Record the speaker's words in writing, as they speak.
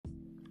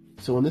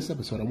So in this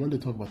episode, I wanted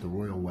to talk about the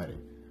royal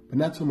wedding, but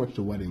not so much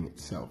the wedding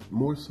itself,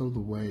 more so the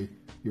way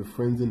your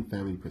friends and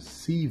family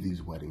perceive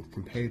these weddings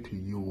compared to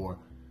your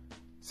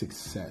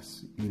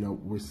success. You know,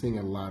 we're seeing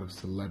a lot of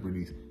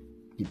celebrities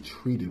get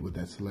treated with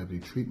that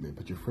celebrity treatment,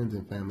 but your friends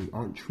and family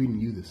aren't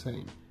treating you the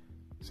same.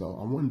 So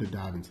I wanted to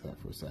dive into that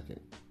for a second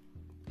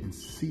and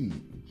see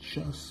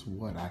just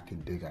what I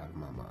can dig out of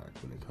my mind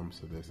when it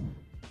comes to this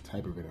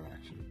type of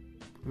interaction.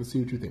 Let's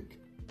see what you think.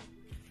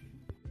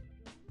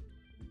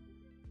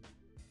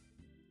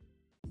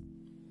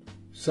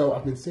 So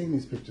I've been seeing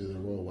these pictures of the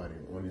royal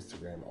wedding on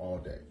Instagram all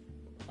day.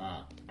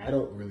 I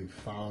don't really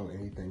follow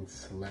anything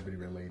celebrity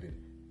related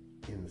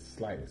in the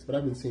slightest, but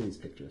I've been seeing these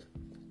pictures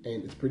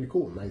and it's pretty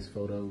cool. Nice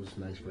photos,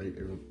 nice, great.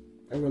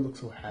 Everyone looks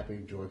so happy,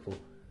 joyful.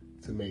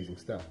 It's amazing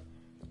stuff.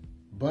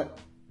 But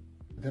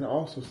then I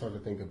also started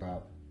to think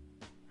about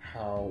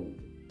how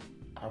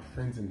our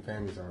friends and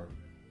families are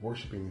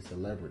worshiping these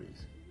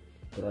celebrities,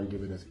 but aren't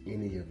giving us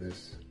any of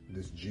this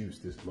juice,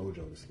 this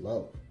mojo, this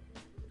love.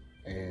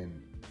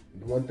 And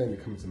the one thing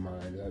that comes to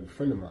mind is I have a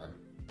friend of mine,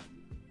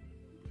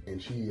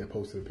 and she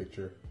posted a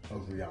picture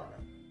of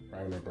Rihanna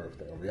right on her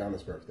birthday, on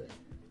Rihanna's birthday,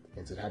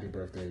 and said, "Happy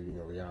birthday,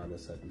 Rihanna,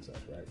 such and such,"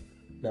 right?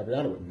 Now,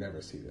 Rihanna would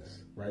never see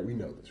this, right? We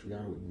know this.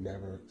 Rihanna would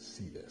never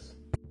see this.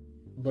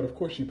 But of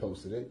course she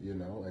posted it,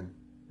 and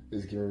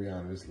is giving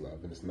Rihanna this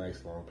love in this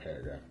nice long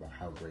paragraph about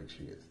how great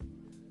she is.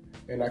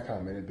 And I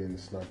commented, being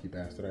the snarky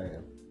bastard I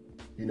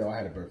am, I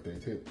had a birthday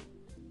too.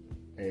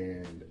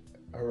 And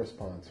her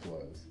response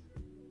was,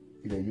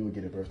 you would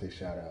get a birthday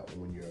shout out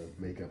when your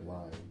makeup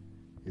line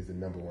is the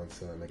 #1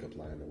 selling makeup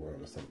line in the world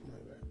or something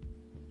like that.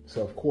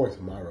 So of course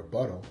my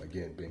rebuttal,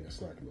 again being a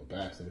snarky little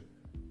bastard,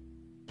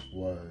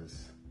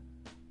 was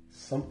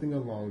something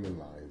along the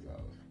lines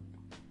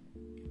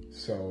of,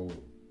 so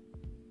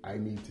I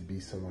need to be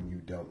someone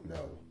you don't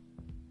know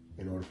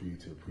in order for you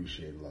to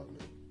appreciate and love me.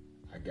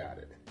 I got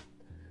it.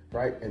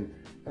 Right? And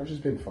I've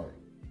just been funny.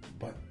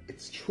 But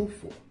it's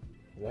truthful.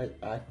 Right?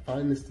 I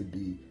find this to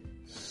be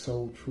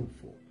so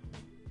truthful.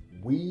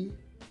 We,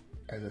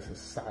 as a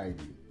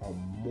society, are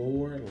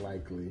more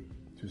likely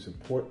to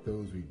support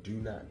those we do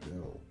not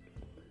know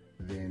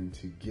than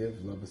to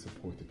give love and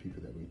support to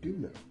people that we do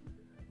know.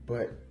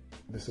 But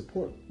the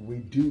support we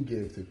do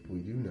give to people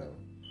we do know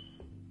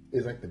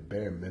is like the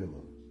bare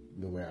minimum,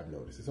 the way I've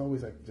noticed. It's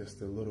always like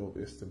just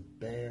it's the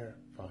bare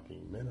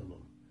fucking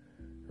minimum,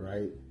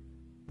 right?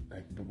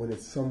 But when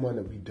it's someone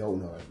that we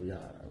don't know, like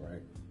Rihanna,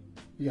 right?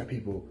 You got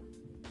people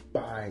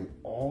buying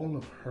all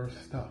of her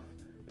stuff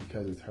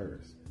because it's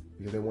hers.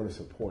 Because they want to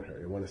support her.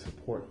 They want to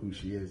support who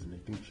she is and they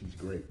think she's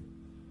great.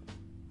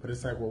 But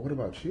it's like, well, what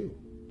about you?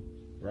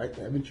 Right?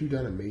 Haven't you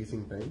done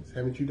amazing things?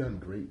 Haven't you done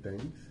great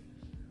things?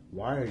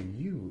 Why are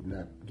you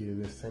not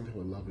getting this same type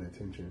of love and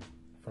attention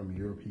from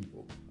your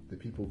people, the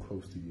people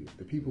close to you,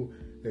 the people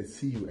that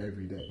see you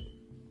every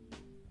day?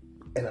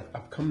 And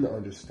I've come to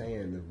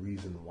understand the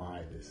reason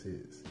why this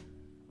is.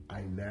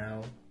 I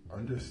now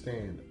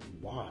understand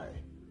why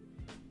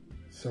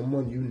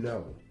someone you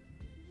know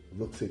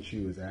looks at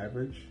you as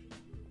average,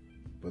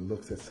 but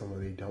looks at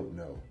someone they don't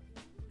know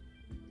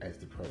as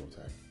the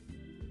prototype.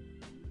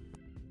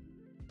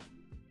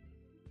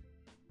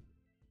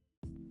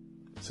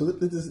 So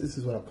this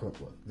is what I've come up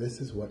with.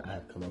 This is what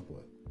I've come up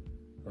with,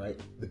 right?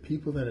 The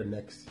people that are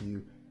next to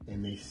you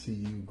and they see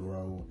you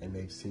grow and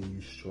they've seen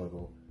you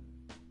struggle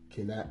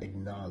cannot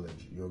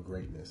acknowledge your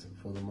greatness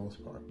for the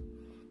most part,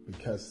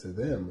 because to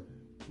them,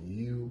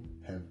 you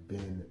have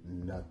been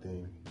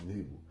nothing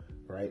new,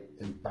 right?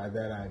 And by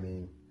that I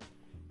mean,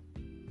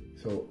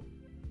 so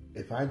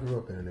if I grew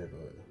up in a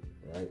neighborhood,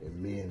 right,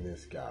 and me and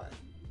this guy,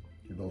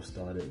 we both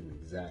started in the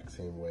exact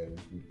same way.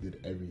 We did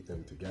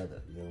everything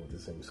together, with the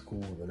same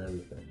school and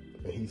everything.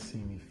 And he's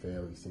seen me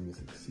fail, he's seen me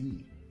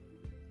succeed.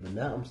 But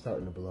now I'm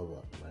starting to blow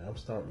up, right? I'm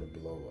starting to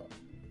blow up.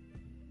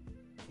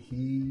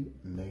 He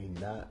may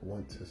not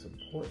want to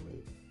support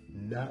me,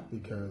 not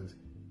because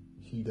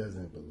he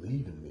doesn't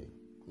believe in me.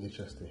 It's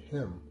just to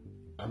him,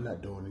 I'm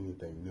not doing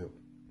anything new.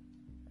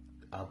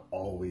 I've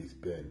always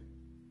been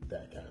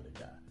that kind of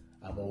guy.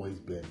 I've always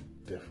been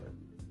different,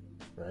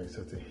 right?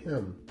 So to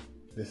him,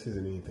 this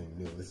isn't anything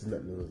new. This is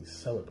nothing to really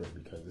celebrate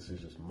because this is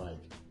just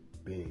Mike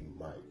being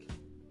Mike,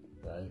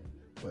 right?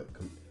 But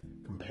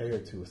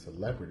compared to a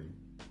celebrity,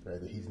 right,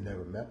 that he's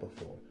never met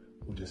before,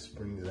 who just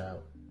springs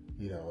out,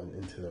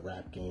 into the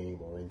rap game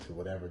or into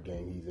whatever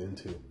game he's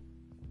into,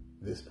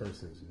 this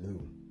person's new,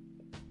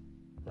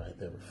 right?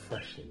 They're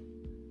refreshing.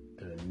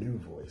 They're a new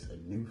voice, a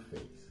new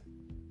face,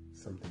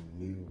 something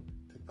new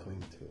to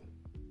cling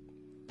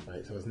to,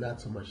 right? So it's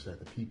not so much that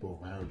the people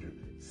around you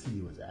see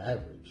you as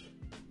average,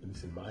 at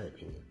least in my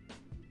opinion.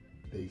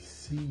 They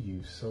see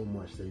you so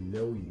much, they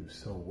know you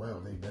so well,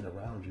 they've been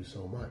around you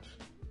so much,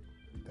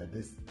 that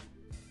this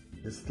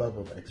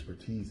level of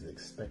expertise is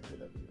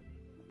expected of you.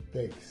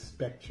 They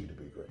expect you to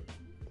be great.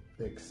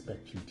 They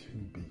expect you to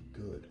be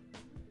good.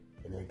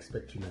 And they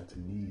expect you not to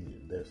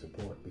need their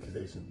support because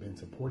they've been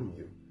supporting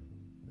you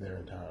their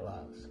entire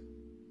lives.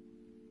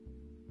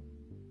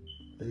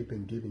 They've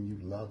been giving you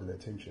love and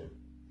attention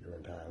your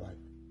entire life.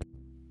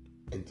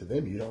 And to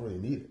them, you don't really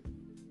need it,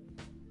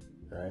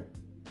 right?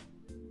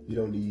 You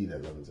don't need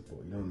that love and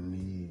support. You don't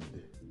need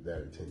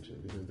that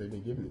attention because they've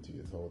been giving it to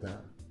you this whole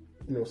time.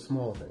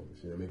 Small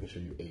things, making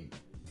sure you ate,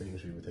 making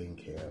sure you were taken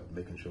care of,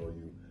 making sure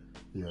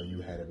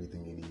you had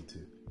everything you need to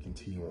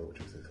continue on with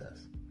your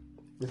success.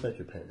 It's like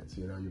your parents,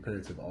 your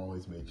parents have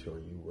always made sure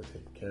you were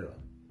taken care of.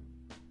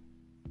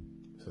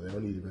 So they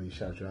don't need to really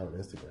shout you out on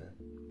Instagram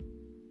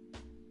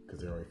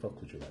because they already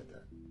fucked with you like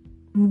that.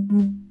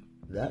 Mm-hmm.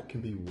 That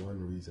can be one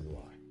reason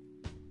why.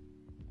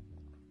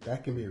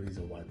 That can be a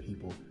reason why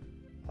people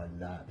are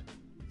not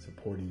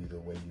supporting you the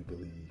way you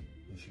believe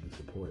you should be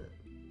supported.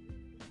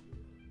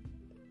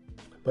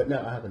 But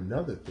now I have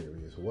another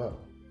theory as well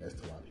as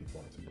to why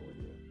people aren't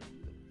supporting you.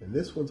 And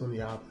this one's on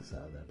the opposite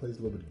side of that. Plays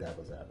a little bit of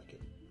devil's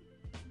advocate.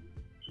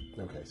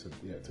 Okay, so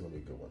yeah, it's going to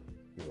be a good one.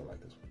 You're going to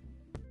like this one.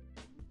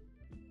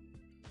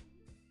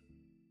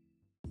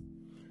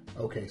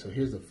 Okay, so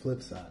here's the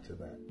flip side to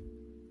that.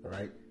 All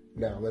right?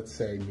 Now, let's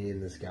say me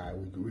and this guy,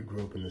 we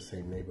grew up in the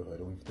same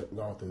neighborhood and we've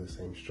gone through the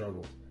same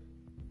struggles.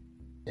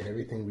 And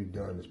everything we've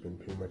done has been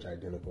pretty much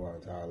identical our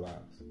entire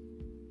lives.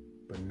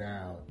 But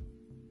now,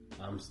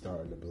 I'm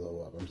starting to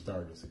blow up. I'm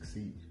starting to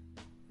succeed.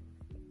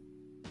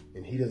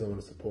 And he doesn't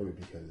want to support me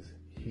because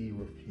he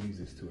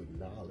refuses to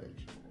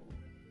acknowledge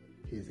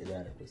his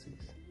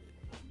inadequacies.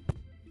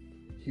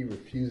 He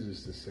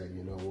refuses to say,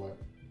 you know what?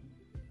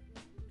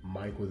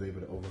 Mike was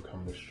able to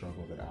overcome the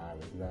struggle that I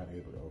was not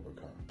able to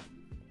overcome.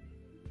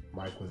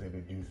 Mike was able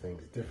to do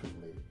things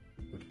differently,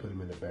 which put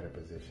him in a better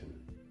position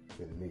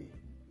than me.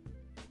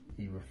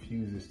 He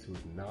refuses to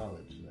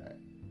acknowledge that.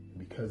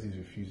 And because he's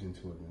refusing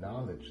to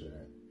acknowledge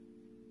that,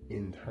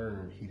 in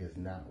turn, he does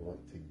not want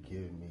to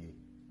give me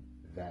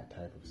that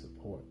type of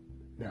support.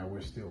 Now,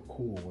 we're still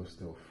cool, we're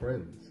still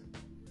friends,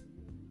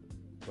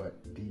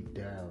 but deep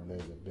down,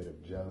 there's a bit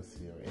of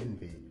jealousy or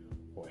envy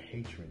or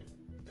hatred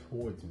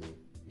towards me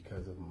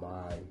because of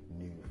my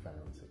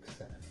newfound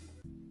success.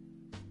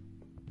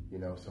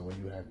 So when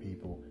you have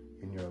people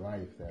in your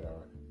life that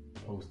are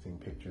posting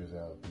pictures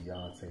of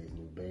Beyonce's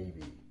new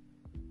baby,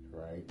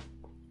 right?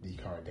 The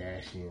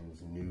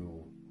Kardashians'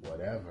 new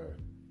whatever,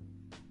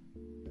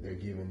 they're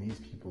giving these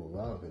people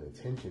love and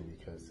attention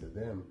because to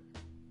them,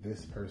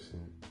 this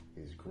person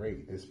is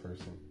great. This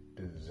person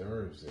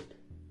deserves it.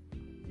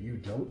 You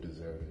don't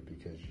deserve it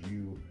because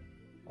you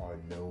are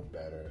no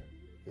better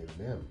than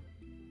them,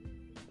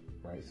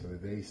 right? So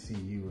they see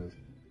you as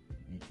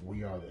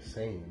we are the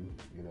same,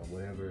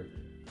 whatever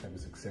type of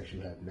success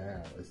you have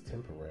now is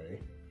temporary,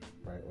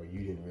 right? Or you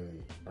didn't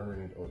really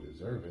earn it or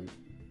deserve it.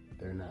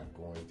 They're not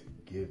going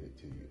to give it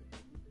to you.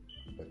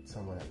 But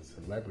someone as a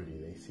celebrity,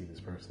 they see this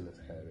person as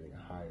having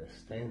a higher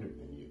standard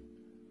than you,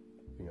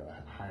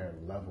 a higher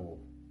level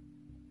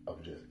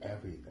of just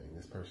everything.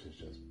 This person's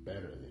just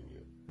better than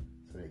you.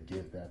 So they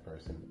give that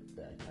person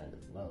that kind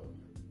of love.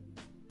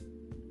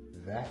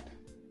 That,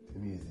 to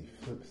me, is the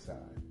flip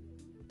side.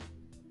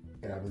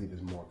 And I believe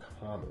is more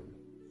common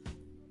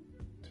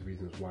to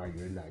reasons why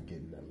you're not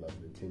getting that love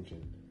and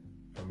attention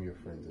from your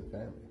friends and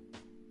family.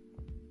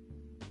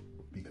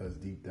 Because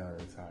deep down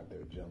inside,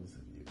 they're jealous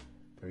of you.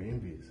 They're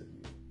envious of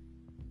you.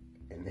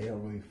 And they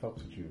don't really fuck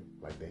with you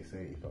like they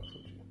say they fucks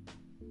with you.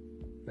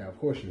 Now, of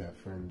course, you have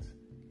friends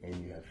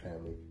and you have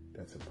family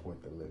that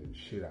support the living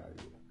shit out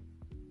of you.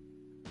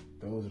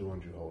 Those are the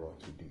ones you hold on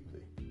to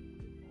deeply.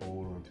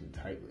 Hold on to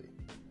tightly.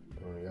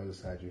 But on the other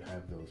side, you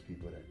have those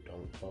people that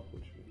don't fuck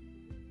with you.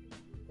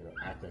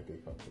 Act like they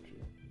fuck with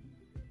you.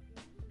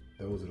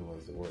 Those are the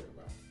ones to worry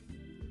about.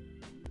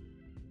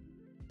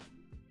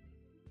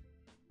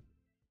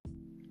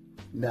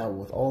 Now,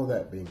 with all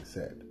that being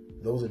said,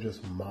 those are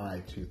just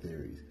my two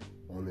theories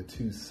on the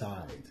two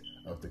sides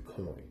of the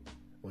coin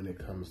when it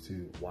comes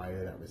to why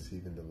you're not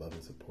receiving the love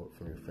and support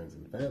from your friends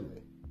and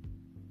family.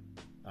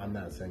 I'm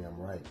not saying I'm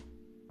right,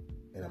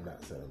 and I'm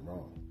not saying I'm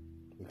wrong,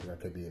 because I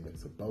could be a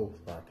mix of both,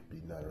 or I could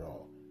be none at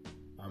all.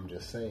 I'm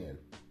just saying,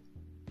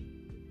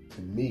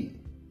 to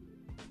me,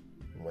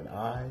 when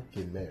I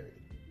get married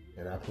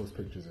and I post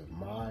pictures of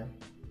my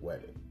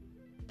wedding,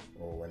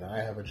 or when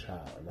I have a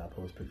child and I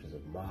post pictures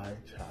of my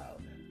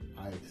child,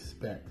 I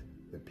expect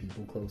the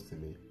people close to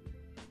me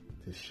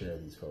to share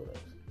these photos,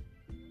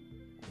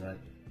 right?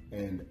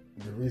 And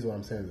the reason why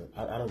I'm saying is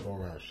I don't go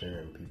around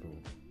sharing people,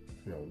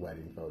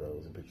 wedding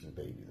photos and pictures of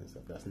babies and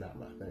stuff. That's not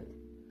my thing.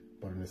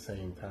 But at the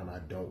same time, I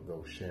don't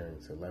go sharing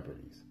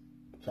celebrities.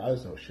 So I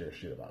just don't share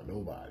shit about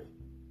nobody,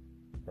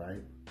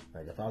 right?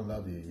 Like, if I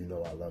love you, you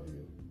know I love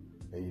you.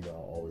 And I'll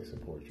always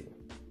support you.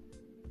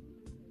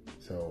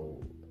 So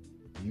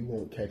you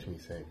won't catch me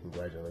saying,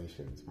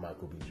 congratulations,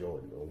 Michael B.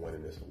 Jordan, on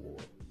winning this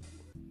award.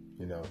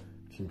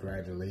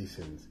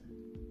 Congratulations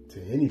to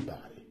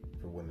anybody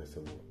for winning this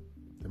award.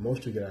 The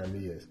most you get out of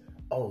me is,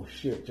 oh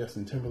shit,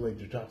 Justin Timberlake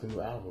just dropped a new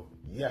album.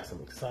 Yes,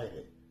 I'm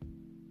excited.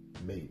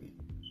 Maybe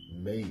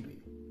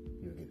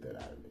you'll get that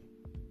out of me.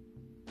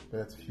 But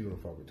that's few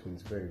and far between.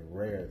 It's very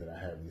rare that I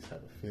have these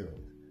type of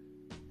feelings.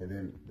 And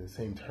then in the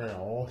same turn,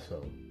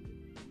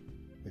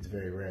 it's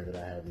very rare that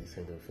I have these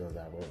same feelings.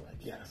 I'm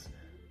like, yes,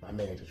 my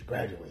man just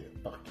graduated.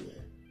 Fuck yeah.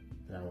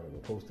 And I want to go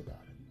post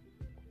about it.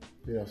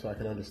 So I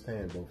can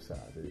understand both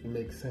sides. It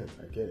makes sense.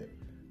 I get it.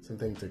 Some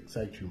things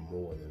excite you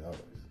more than others.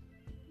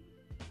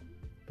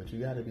 But you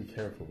got to be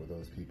careful with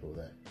those people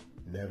that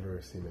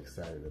never seem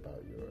excited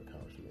about your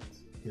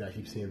accomplishments. I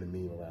keep seeing the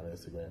meme around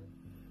Instagram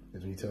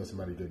is when you tell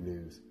somebody good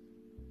news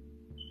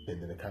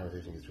and then the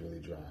conversation gets really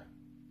dry.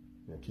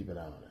 Keep an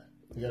eye on that.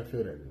 You got to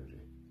feel that energy.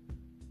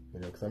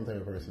 Because I'm the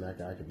type of person I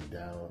could be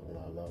down on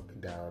my luck,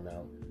 down,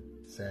 out,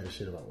 sad as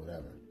shit about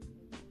whatever.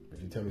 But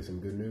if you tell me some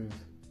good news,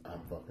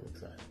 I'm fucking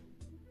excited.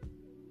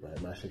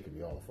 Right? My shit could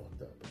be all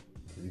fucked up.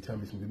 If you tell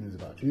me some good news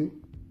about you,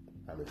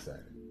 I'm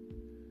excited.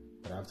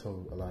 But I've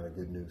told a lot of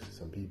good news to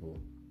some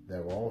people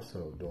that were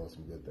also doing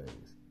some good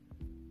things.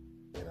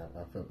 And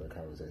I felt that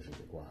conversation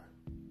get quiet.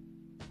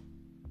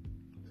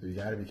 So you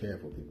got to be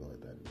careful with people like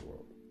that in the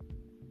world.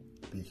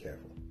 Be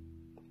careful.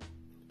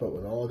 But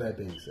with all that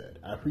being said,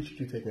 I appreciate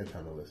you taking the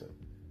time to listen.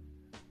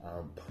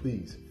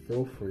 Please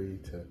feel free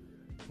to,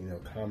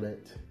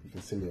 comment. You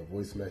can send me a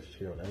voice message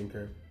here on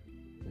Anchor.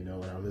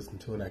 When I listen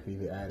to it, I can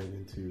even add it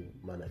into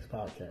my next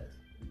podcast.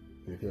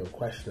 And if you have a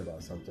question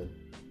about something,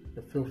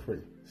 feel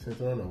free. Send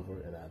it on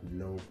over, and I have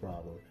no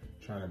problem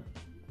trying to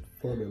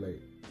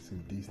formulate some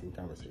decent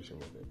conversation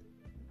with it.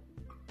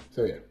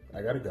 So yeah,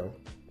 I gotta go.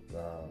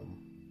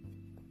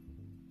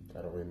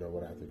 I don't really know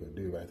what I have to go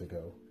do. I have to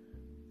go.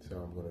 So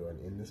I'm going to go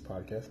ahead and end this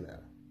podcast now,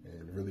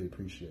 and really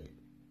appreciate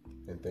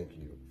and thank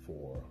you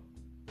for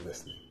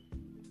listening.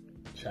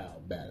 Ciao,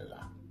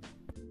 bella.